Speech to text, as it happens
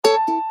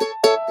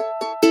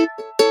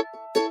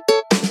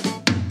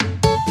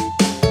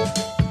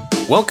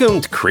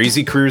Welcome to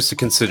Crazy Careers to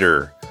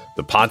Consider,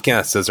 the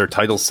podcast, as our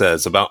title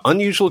says, about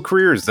unusual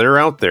careers that are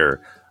out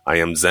there. I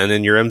am Zen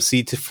and your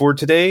MC for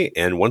today,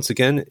 and once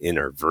again, in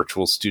our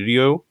virtual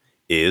studio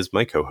is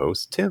my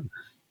co-host, Tim.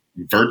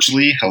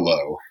 Virtually,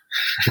 hello.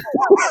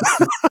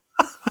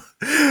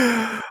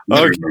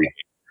 Okay.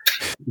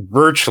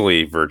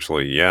 Virtually,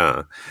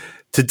 yeah.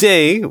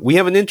 Today, we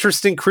have an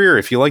interesting career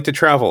if you like to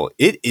travel.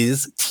 It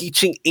is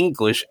teaching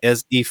English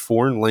as a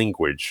foreign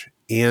language.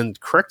 And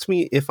correct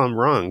me if I'm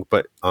wrong,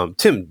 but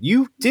Tim,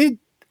 you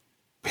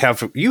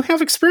have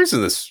experience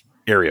in this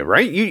area,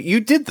 right? You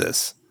did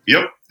this.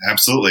 Yep,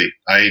 absolutely.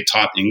 I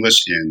taught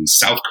English in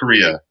South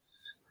Korea.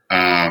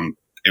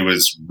 It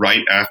was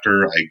right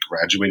after I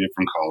graduated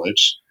from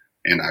college,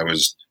 and I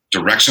was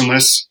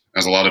directionless,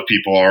 as a lot of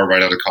people are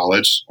right out of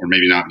college, or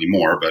maybe not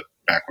anymore, but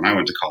back when I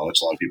went to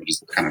college, a lot of people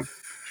just kind of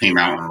came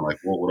out and were like,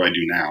 well, what do I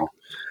do now?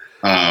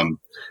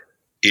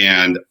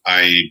 And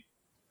I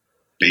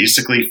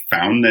basically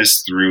found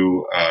this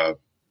through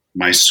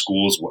my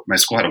school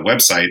had a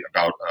website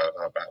about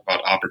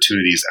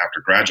opportunities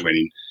after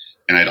graduating.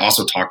 And I'd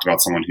also talked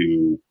about someone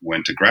who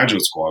went to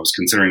graduate school. I was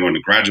considering going to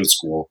graduate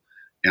school.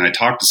 And I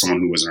talked to someone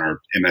who was in our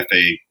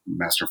MFA,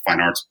 Master of Fine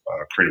Arts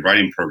Creative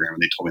Writing program.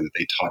 And they told me that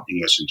they taught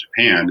English in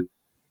Japan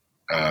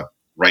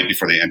right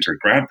before they entered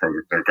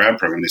their grad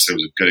program. They said it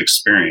was a good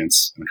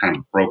experience, and kind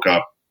of broke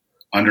up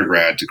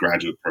undergrad to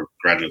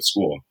graduate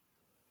school.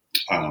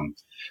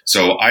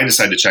 So I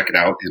decided to check it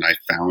out, and I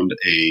found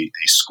a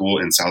school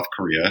in South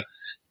Korea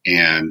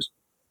and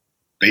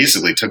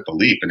basically took the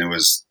leap. And it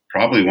was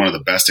probably one of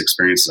the best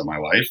experiences of my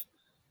life.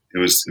 It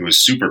was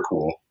super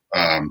cool.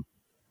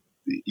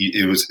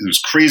 It was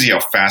crazy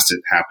how fast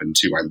it happened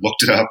too. I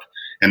looked it up,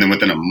 and then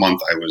within a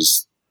month I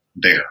was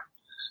there.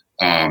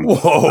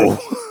 Whoa.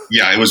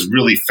 Yeah, it was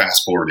really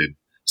fast forwarded.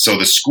 So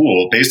the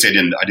school, basically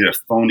I did a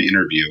phone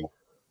interview.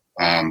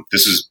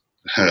 This is,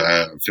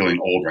 I'm feeling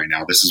old right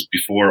now. This is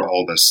before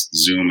all this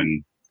Zoom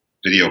and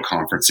video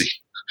conferencing.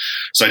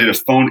 So I did a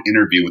phone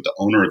interview with the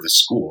owner of the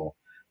school,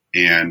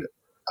 and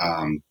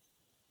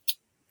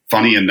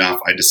funny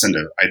enough, I just send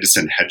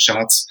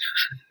headshots.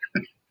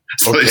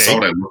 So they saw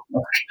what I looked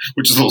like,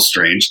 which is a little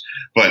strange.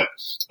 But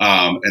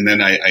and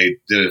then I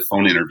did a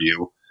phone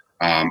interview,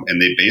 and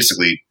they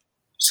basically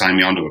signed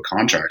me onto a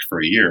contract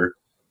for a year,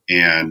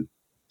 and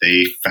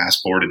they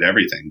fast forwarded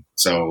everything.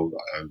 So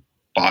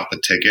bought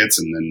the tickets,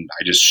 and then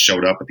I just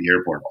showed up at the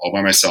airport all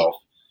by myself.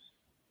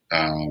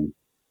 And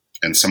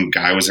some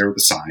guy was there with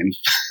a sign,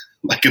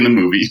 like in the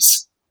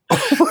movies.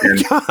 Oh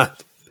my God.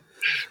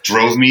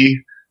 Drove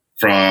me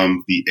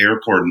from the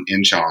airport in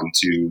Incheon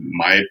to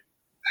my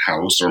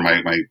house, or my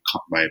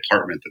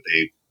apartment that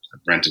they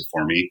rented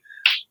for me.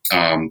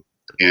 And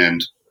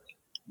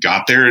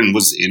got there and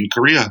was in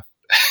Korea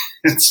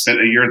and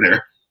spent a year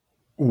there.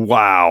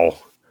 Wow.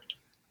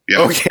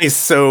 Yeah. Okay,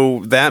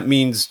 so that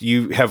means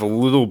you have a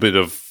little bit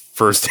of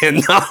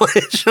firsthand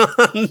knowledge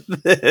on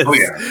this. Oh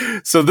yeah.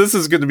 So this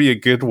is going to be a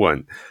good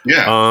one.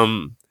 Yeah.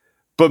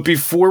 But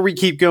before we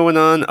keep going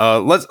on,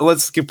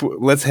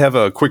 let's have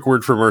a quick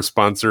word from our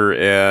sponsor,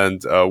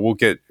 and I want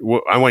to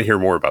hear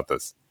more about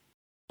this.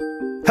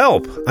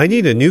 Help! I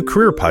Need a New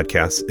Career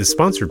podcast is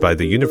sponsored by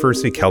the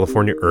University of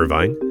California,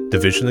 Irvine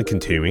Division of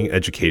Continuing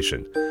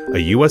Education, a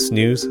U.S.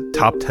 News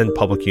Top 10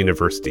 public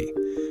university.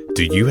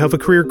 Do you have a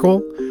career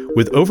goal?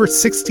 With over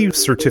 60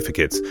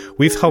 certificates,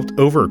 we've helped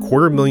over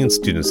 250,000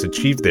 students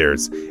achieve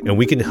theirs, and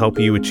we can help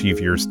you achieve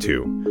yours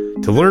too.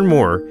 To learn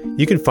more,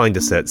 you can find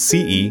us at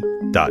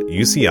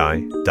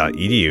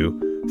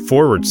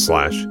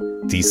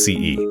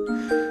ce.uci.edu/DCE.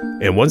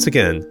 And once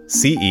again,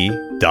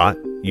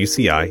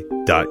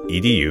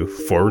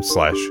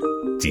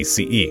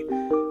 ce.uci.edu/DCE.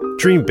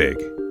 Dream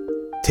big.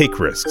 Take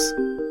risks.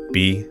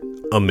 Be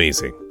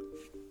amazing.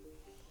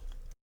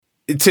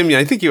 Tim,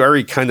 I think you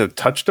already kind of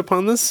touched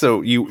upon this.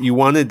 So you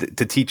wanted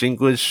to teach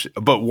English,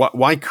 but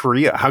why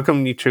Korea? How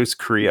come you chose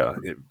Korea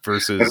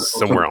versus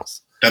somewhere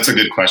else? That's a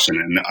good question.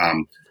 And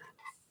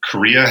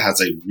Korea has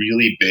a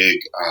really big,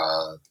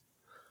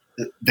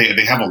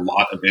 they have a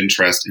lot of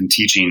interest in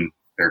teaching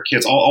their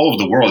kids. All over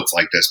the world it's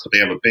like this, but they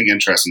have a big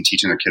interest in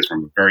teaching their kids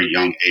from a very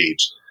young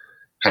age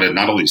how to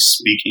not only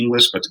speak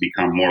English, but to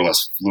become more or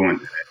less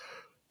fluent in it.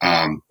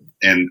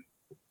 And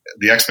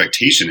the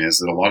expectation is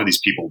that a lot of these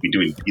people will be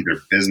doing either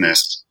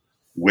business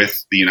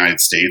with the United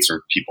States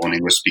or people in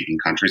English-speaking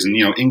countries. And,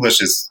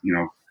 English is,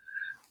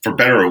 for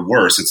better or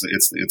worse, it's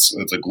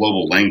a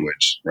global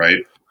language,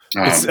 right?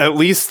 It's at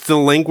least the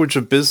language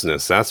of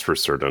business, that's for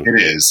certain.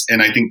 It is.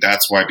 And I think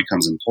that's why it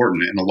becomes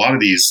important. And a lot of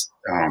these,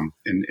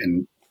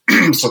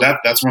 so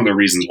that's one of the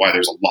reasons why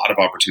there's a lot of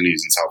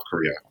opportunities in South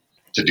Korea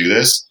to do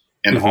this.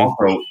 And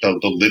also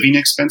the living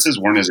expenses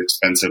weren't as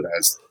expensive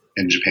as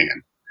in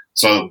Japan.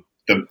 So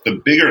the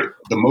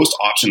most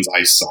options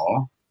I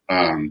saw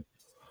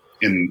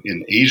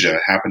in Asia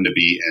happened to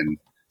be in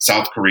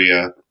South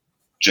Korea,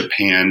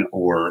 Japan,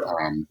 or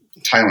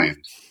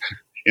Thailand.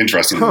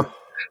 Interestingly.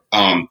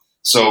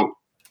 So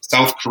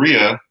South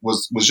Korea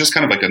was just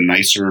kind of like a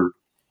nicer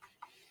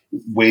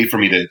way for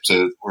me to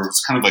or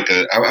it's kind of like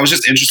I was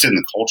just interested in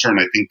the culture, and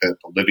I think that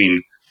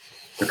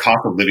the cost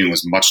of living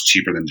was much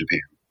cheaper than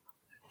Japan.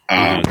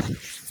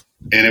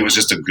 And it was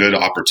just a good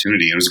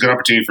opportunity. It was a good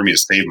opportunity for me to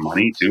save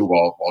money too,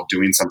 while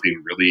doing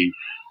something really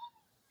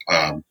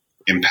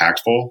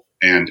impactful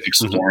and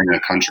exploring a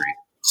country.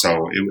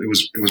 So it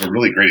was a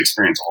really great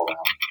experience all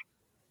around.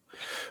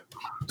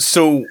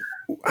 So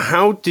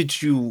how did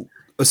you?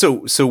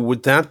 So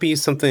would that be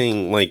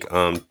something like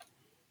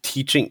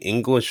teaching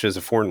English as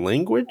a foreign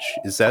language?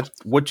 Is that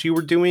what you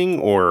were doing,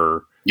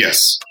 or?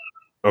 Yes.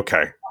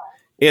 Okay.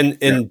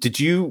 And did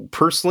you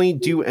personally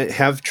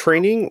have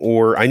training,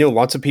 or I know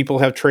lots of people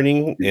have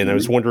training, and I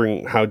was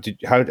wondering how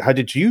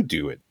did you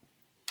do it?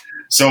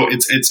 So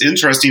it's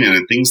interesting,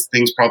 and things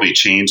probably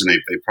changed,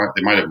 and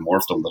they might have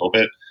morphed a little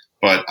bit,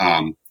 but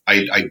I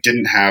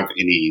didn't have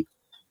any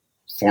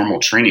formal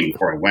training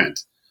before I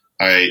went.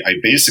 I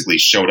basically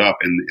showed up,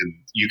 and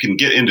you can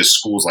get into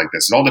schools like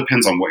this. It all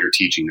depends on what you're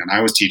teaching. And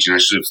I should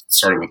have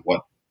started with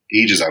what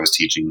ages I was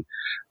teaching.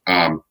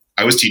 I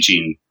was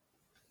teaching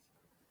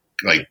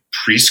like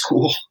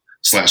preschool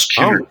 /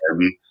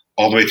 kindergarten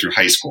all the way through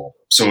high school.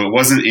 So it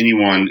wasn't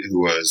anyone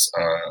who was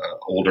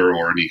older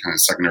or any kind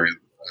of secondary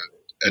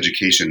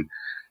education.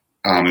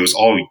 It was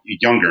all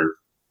younger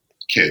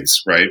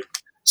kids, right?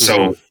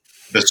 So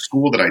the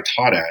school that I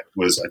taught at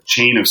was a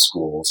chain of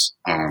schools,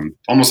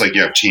 almost like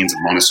you have chains of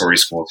Montessori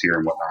schools here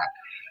and whatnot.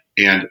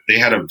 And they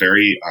had a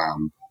they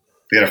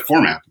had a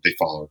format that they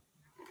followed.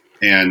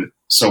 And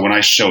so when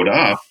I showed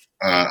up,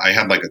 I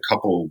had like a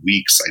couple of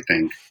weeks, I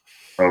think,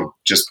 of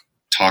just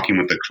talking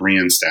with the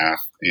Korean staff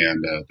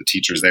and the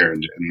teachers there,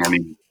 and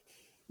learning,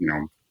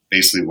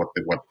 basically what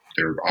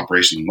their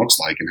operation looks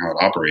like and how it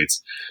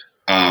operates.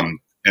 And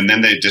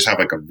then they just have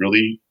like a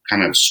really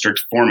kind of strict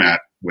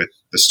format with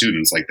the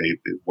students, like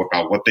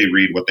about what they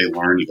read, what they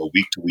learn. You go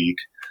week to week.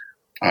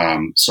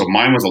 So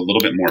mine was a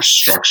little bit more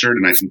structured,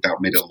 and I think that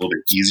made it a little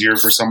bit easier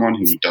for someone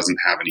who doesn't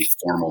have any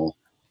formal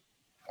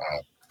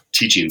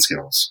teaching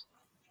skills.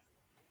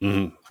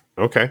 Mm-hmm.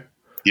 Okay.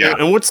 Yeah.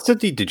 And what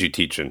city did you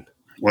teach in?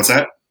 What's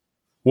that?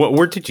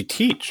 Where did you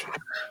teach?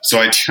 So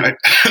I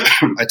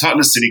taught in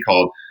a city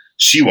called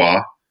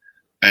Shiwa,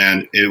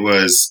 and it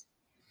was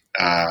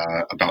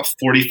about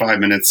 45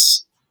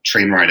 minutes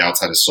train ride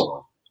outside of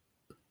Seoul.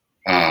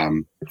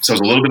 So it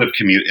was a little bit of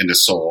commute into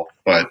Seoul,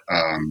 but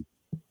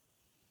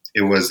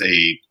it was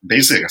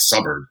basically a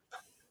suburb.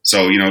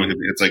 So,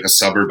 it's like a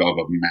suburb of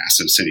a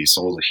massive city.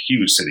 Seoul is a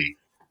huge city.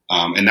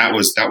 And that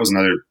was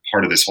another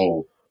part of this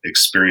whole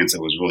experience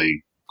that was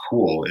really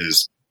cool.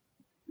 Is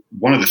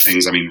one of the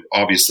things,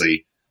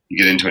 obviously you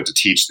get into it to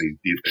teach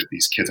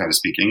these kids how to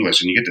speak English,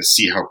 and you get to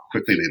see how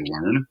quickly they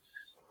learn.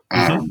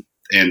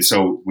 And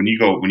so when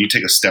you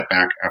take a step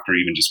back after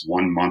even just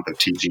 1 month of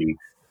teaching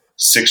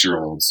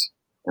 6-year-olds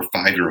or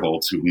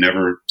 5-year-olds who've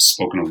never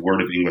spoken a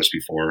word of English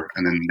before,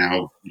 and then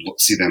now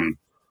see them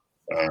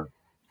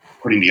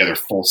putting together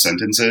full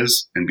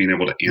sentences and being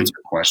able to answer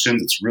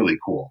questions, it's really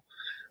cool.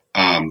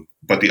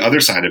 But the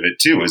other side of it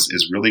too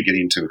is really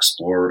getting to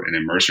explore and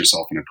immerse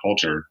yourself in a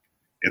culture.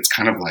 It's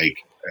kind of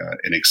like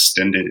an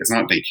extended, it's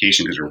not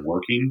vacation because you're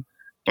working,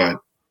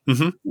 but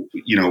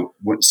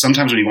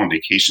sometimes when you go on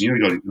vacation, you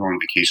go on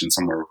vacation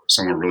somewhere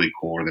really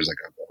cool where there's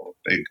like a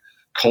big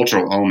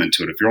cultural element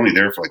to it. If you're only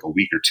there for like a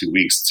week or 2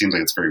 weeks, it seems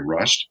like it's very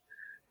rushed.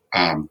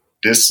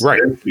 This,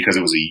 because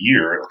it was a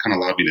year, it kind of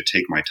allowed me to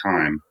take my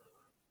time.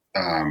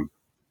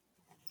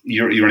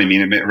 You know what I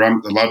mean? It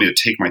allowed me to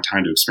take my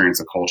time to experience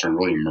the culture and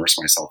really immerse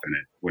myself in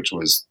it, which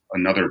was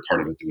another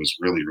part of it that was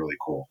really, really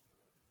cool.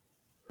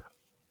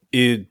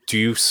 Do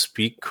you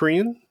speak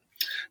Korean?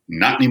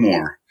 Not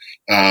anymore.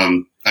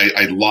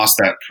 I lost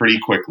that pretty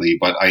quickly,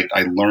 but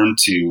I learned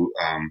to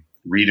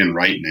read and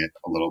write in it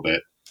a little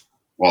bit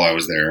while I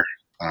was there.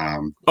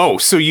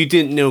 So you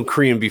didn't know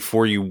Korean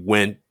before you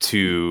went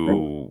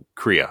to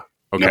Korea?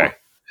 Okay. No.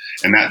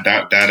 And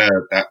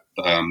that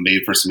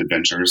made for some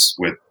adventures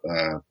with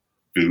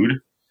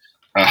food.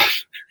 You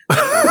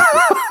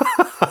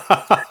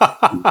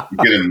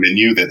get a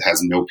menu that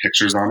has no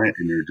pictures on it,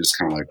 and you're just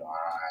kind of like,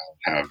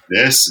 I'll have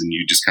this, and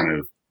you just kind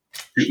of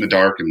shoot in the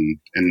dark, and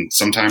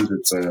sometimes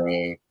it's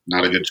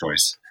not a good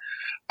choice.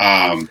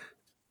 That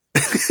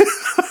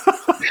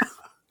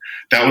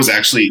was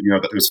actually,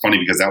 it was funny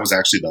because that was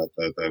actually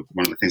the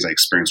one of the things I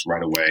experienced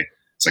right away.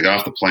 So I got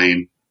off the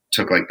plane,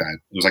 took like that.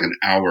 It was like an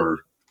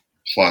hour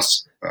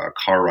plus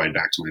car ride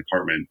back to my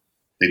apartment.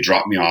 They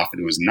dropped me off,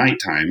 and it was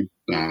nighttime.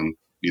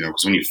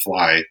 Because when you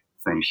fly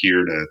from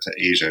here to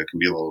Asia, it can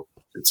be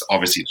it's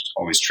obviously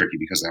always tricky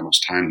because of how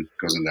much time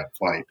goes into that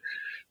flight.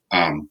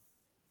 I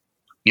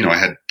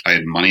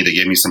had money. They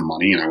gave me some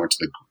money, and I went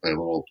to the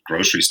little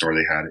grocery store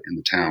they had in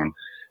the town,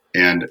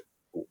 and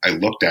I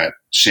looked at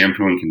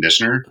shampoo and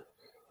conditioner,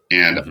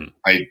 and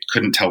I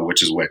couldn't tell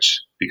which is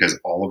which because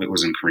all of it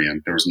was in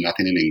Korean. There was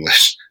nothing in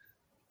English.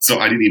 So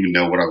I didn't even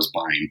know what I was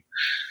buying.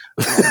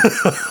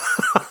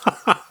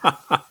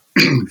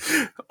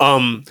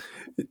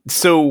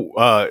 So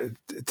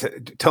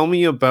tell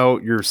me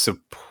about your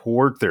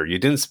support there. You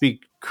didn't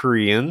speak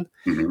Korean.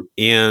 Hmm.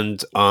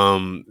 And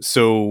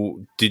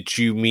so did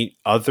you meet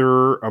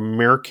other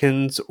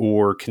Americans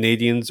or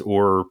Canadians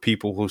or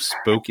people who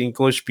spoke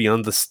English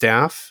beyond the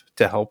staff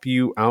to help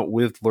you out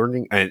with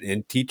learning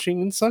and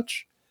teaching and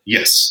such?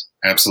 Yes,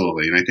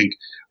 absolutely. And I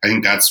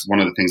think that's one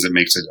of the things that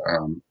makes it.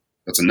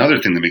 That's another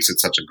thing that makes it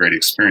such a great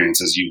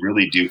experience is you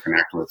really do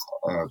connect with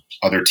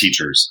other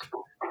teachers.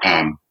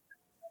 Um,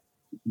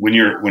 when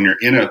you're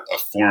in a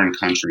foreign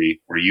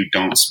country where you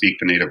don't speak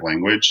the native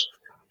language,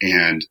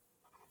 and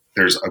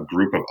there's a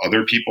group of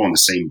other people in the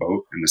same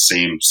boat in the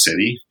same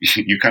city,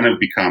 you kind of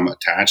become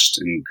attached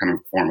and kind of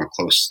form a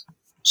close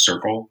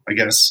circle, I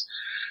guess.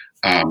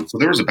 So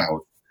there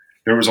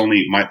was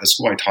only the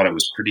school I taught at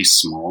was pretty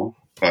small,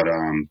 but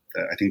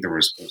I think there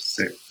was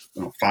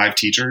five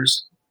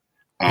teachers.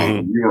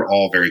 Mhm. We were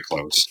all very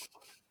close,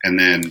 and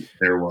then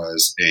there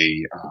was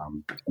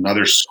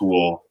another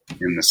school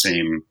in the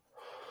same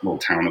little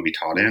town that we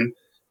taught in,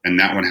 and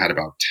that one had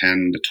about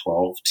 10 to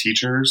 12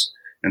 teachers,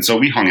 and so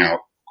we hung out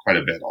quite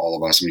a bit, all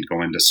of us, and we'd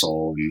go into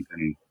Seoul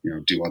and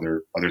do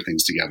other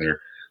things together.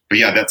 But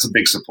yeah, that's a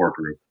big support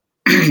group.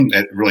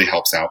 It really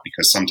helps out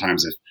because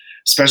sometimes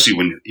especially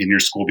when you're in your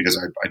school, because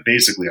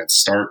I'd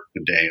start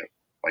the day at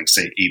like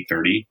say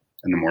 8:30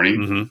 in the morning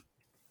Mhm.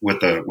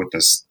 with the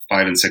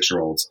 5 and 6 year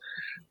olds,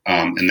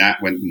 and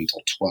that went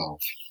until 12,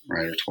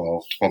 right, or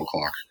 12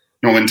 o'clock.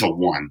 No, until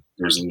 1.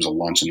 There was a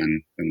lunch,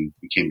 and then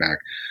we came back.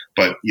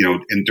 But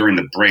and during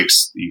the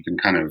breaks, you can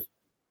kind of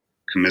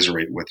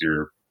commiserate with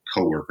your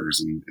coworkers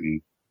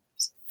and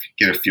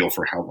get a feel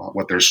for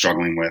what they're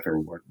struggling with or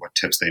what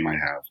tips they might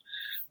have.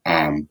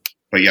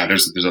 But yeah,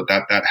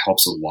 that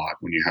helps a lot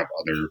when you have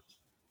other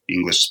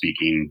English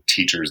speaking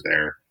teachers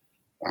there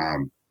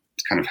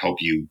to kind of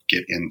help you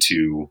get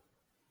into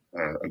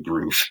a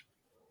groove.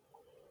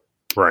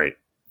 Right.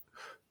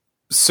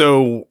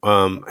 So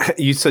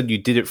you said you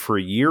did it for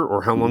a year,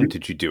 or how long Mhm.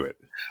 did you do it?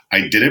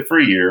 I did it for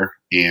a year,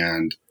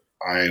 and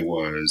I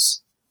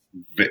was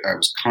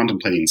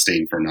contemplating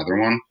staying for another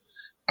one.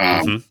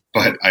 Hmm.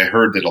 But I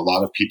heard that a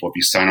lot of people, if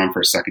you sign on for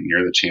a second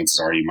year, the chances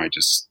are you might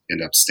just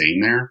end up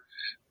staying there.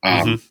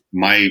 Hmm.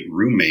 My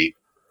roommate,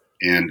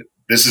 and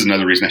this is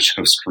another reason I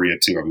chose Korea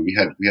too. I mean, we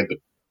had the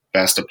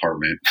best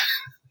apartment.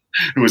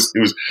 It was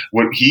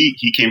what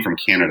he came from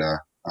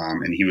Canada,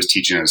 and he was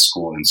teaching at a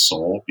school in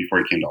Seoul before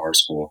he came to our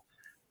school.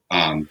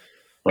 Um,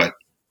 but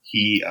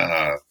he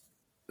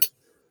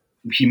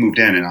he moved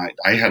in, and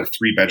I had a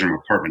 3 bedroom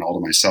apartment all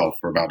to myself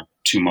for about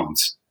 2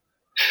 months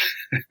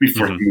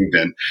before he Hmm. moved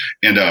in,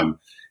 and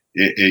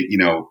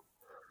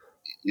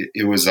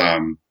it was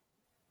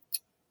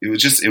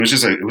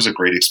a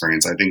great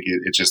experience. I think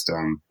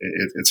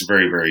it's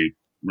very, very,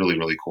 really,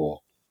 really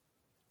cool.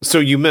 So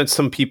you met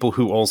some people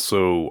who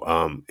also,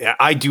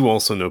 I do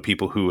also know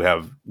people who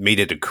have made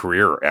it a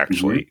career Hmm.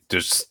 actually,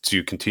 just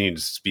to continue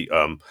to speak.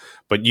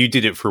 But you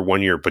did it for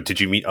 1 year. But did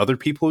you meet other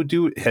people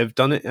who have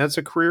done it as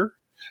a career?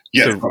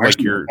 Yeah, So so like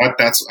actually, you're, I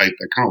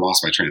kind of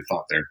lost my train of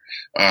thought there.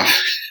 Uh,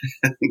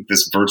 I think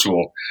this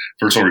virtual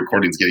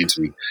recording is getting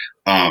to me.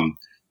 Um,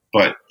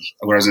 but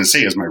what I was going to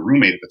say is my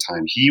roommate at the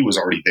time, he was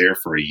already there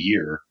for a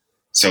year.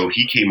 So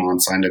he came on,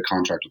 signed a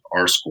contract with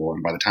our school,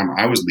 and by the time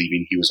I was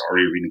leaving, he was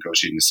already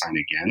renegotiating to sign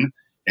again.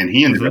 And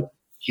Mhm.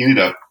 he ended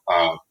up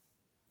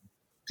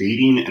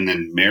dating and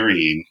then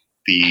marrying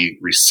the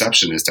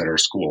receptionist at our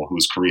school, who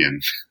was Korean.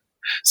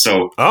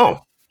 So Oh,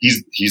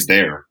 he's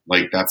there.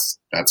 Like that's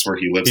where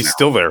he lives he's now.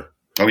 still there.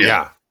 Oh yeah.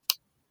 Yeah.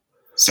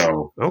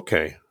 So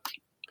Okay.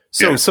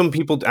 So yeah. some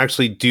people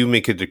actually do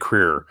make it a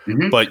career,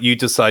 Hmm. but you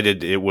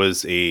decided it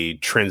was a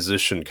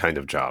transition kind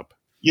of job.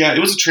 Yeah, it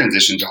was a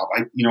transition job. I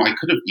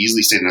could have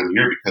easily stayed another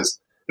year because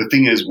the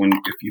thing is,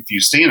 if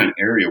you stay in an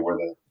area where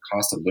the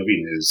cost of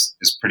living is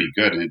pretty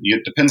good, and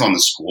it depends on the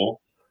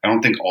school. I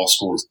don't think all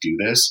schools do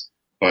this,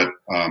 but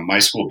my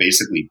school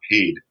basically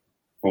paid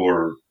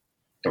for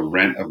the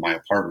rent of my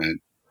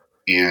apartment,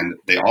 and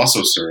they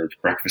also served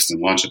breakfast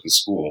and lunch at the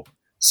school.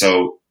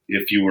 So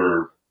if you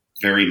were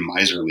very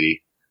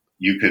miserly,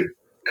 you could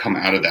come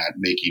out of that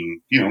making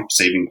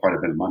saving quite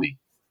a bit of money.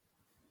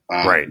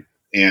 Right.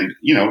 And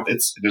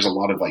there's a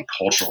lot of like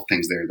cultural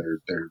things there.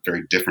 They're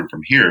very different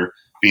from here,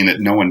 being that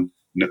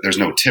there's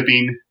no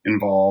tipping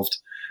involved.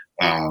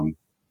 Um,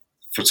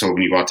 so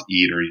when you go out to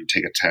eat or you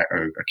take a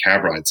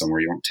cab ride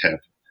somewhere, you don't tip.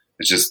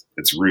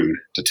 It's rude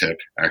to tip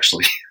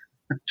actually.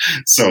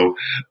 So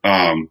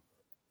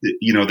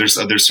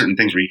there's certain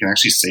things where you can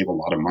actually save a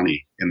lot of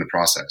money in the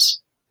process.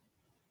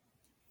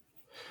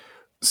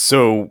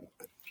 So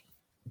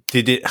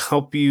did it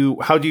help you?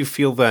 How do you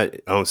feel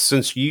that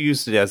since you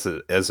used it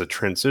as a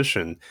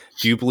transition,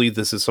 do you believe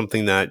this is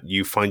something that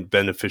you find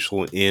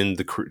beneficial in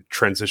the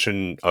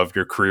transition of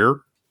your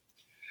career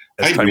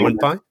as I time do. went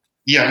by?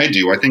 Yeah, I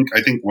do. I think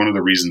one of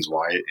the reasons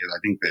why is I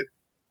think that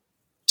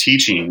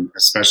teaching,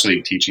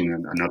 especially teaching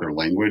another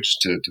language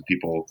to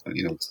people,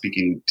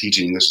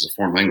 teaching English as a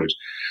foreign language,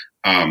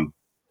 um,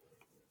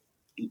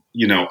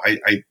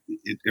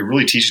 it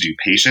really teaches you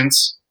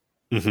patience,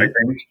 I Hmm. think,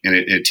 and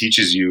it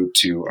teaches you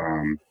to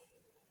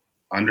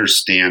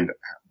understand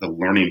the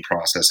learning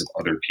process of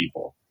other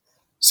people.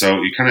 So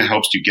it kind of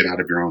helps you get out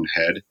of your own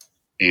head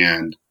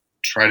and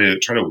try to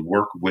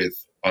work with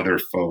other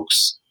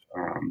folks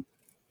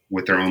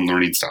with their own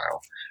learning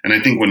style. And I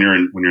think when you're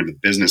in the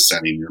business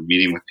setting, you're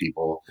meeting with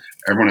people.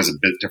 Everyone has a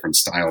bit different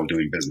style of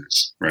doing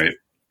business, right?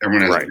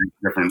 Everyone has a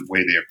different way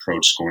they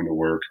approach going to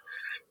work.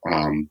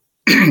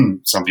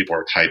 Some people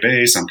are type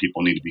A. Some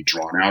people need to be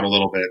drawn out a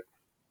little bit.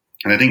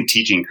 And I think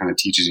teaching kind of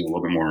teaches you a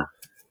little bit more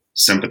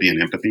sympathy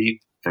and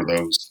empathy for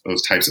those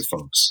types of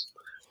folks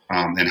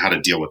and how to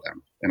deal with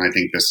them. And I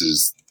think this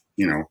is,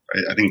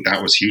 I think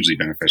that was hugely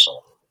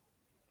beneficial.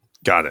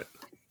 Got it.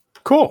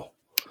 Cool.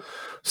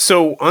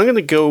 So I'm going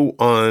to go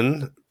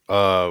on.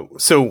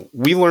 So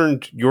we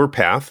learned your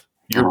path,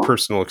 your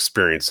personal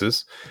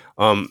experiences.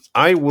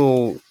 I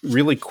will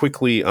really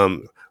quickly,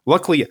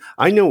 luckily,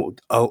 I know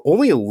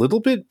only a little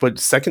bit, but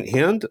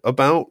secondhand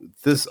about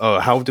this,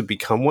 how to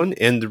become one.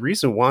 And the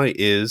reason why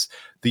is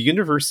the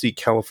University of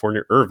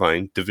California,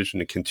 Irvine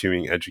Division of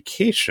Continuing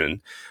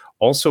Education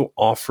also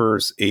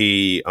offers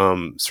a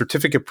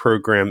certificate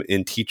program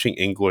in teaching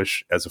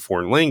English as a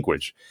foreign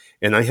language.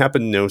 And I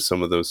happen to know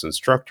some of those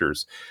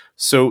instructors.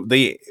 So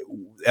they,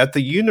 at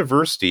the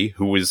university,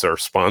 who is our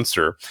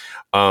sponsor,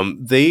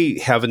 they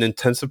have an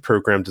intensive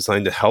program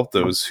designed to help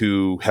those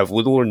who have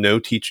little or no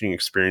teaching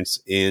experience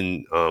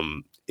in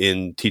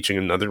teaching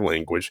another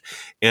language,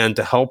 and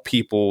to help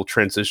people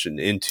transition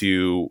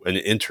into an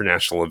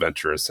international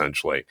adventure,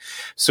 essentially.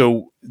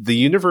 So the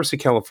University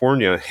of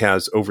California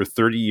has over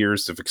 30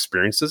 years of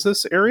experience in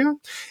this area,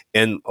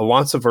 and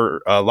lots of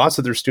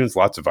their students,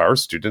 lots of our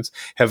students,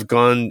 have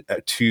gone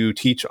to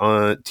teach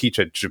at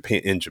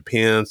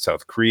Japan,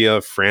 South Korea,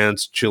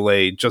 France,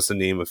 Chile, just to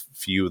name a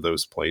few of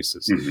those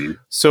places. Mm-hmm.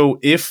 So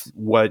if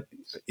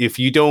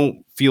you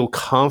don't feel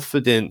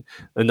confident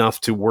enough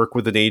to work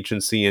with an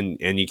agency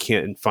and you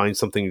can't find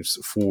something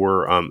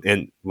for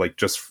and like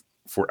just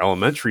for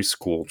elementary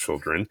school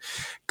children,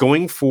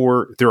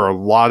 there are a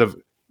lot of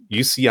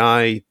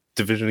UCI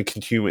Division of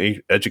Continuing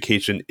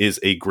Education is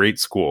a great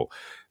school.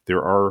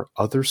 There are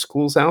other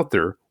schools out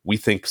there. We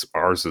think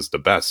ours is the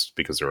best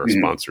because they're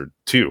sponsored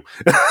too.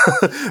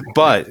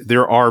 But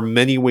there are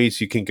many ways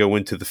you can go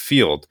into the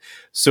field.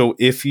 So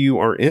if you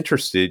are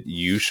interested,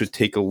 you should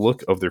take a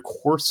look of their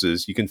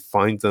courses. You can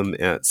find them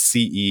at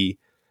ce.uci.edu.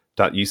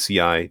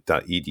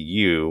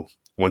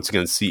 Once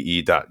again,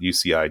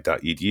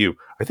 ce.uci.edu.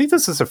 I think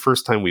this is the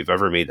first time we've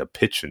ever made a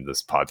pitch in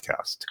this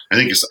podcast. I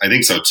think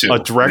so too. A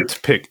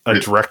direct pitch.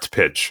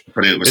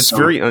 But it's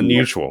very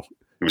unusual.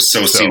 It was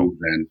so seamless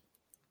then.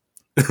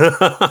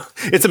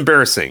 It's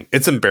embarrassing.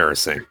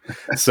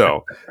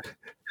 So,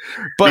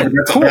 but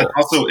cool.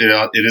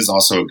 It is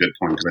also a good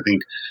point, because I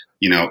think,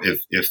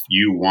 if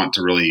you want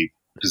to really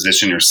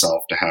position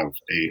yourself to have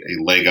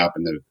a leg up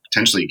and to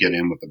potentially get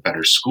in with a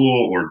better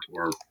school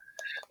or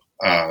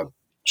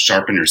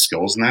sharpen your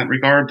skills in that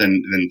regard,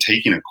 then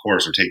taking a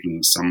course or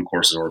taking some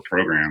courses or a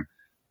program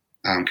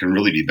can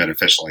really be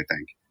beneficial, I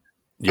think.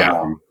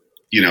 Yeah.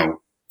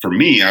 For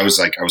me, I was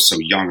so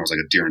young. I was like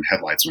a deer in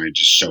headlights when I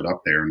just showed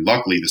up there. And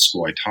luckily, the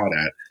school I taught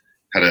at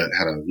had a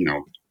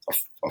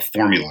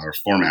formula or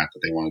format that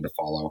they wanted to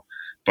follow.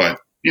 But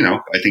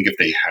I think if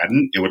they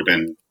hadn't, it would have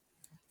been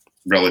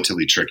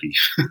relatively tricky.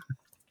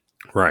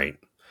 Right.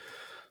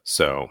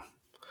 So,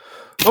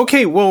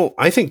 okay. Well,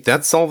 I think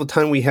that's all the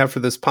time we have for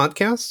this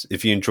podcast.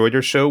 If you enjoyed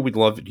our show, we'd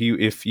love you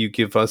if you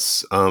give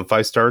us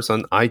 5 stars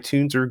on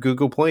iTunes or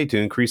Google Play to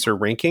increase our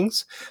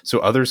rankings so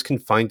others can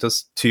find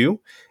us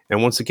too.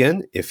 And once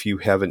again, if you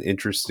have an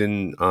interest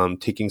in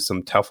taking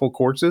some TEFL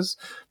courses,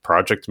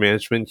 project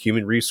management,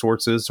 human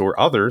resources, or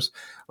others,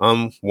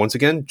 once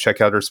again,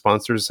 check out our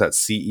sponsors at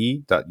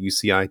ce.uci.edu.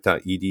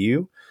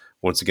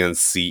 Once again,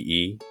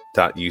 ce.uci.edu.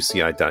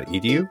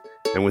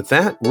 And with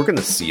that, we're going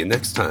to see you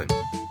next time.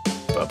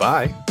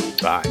 Bye-bye.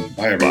 Bye.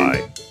 Bye,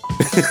 everybody.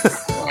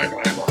 Bye.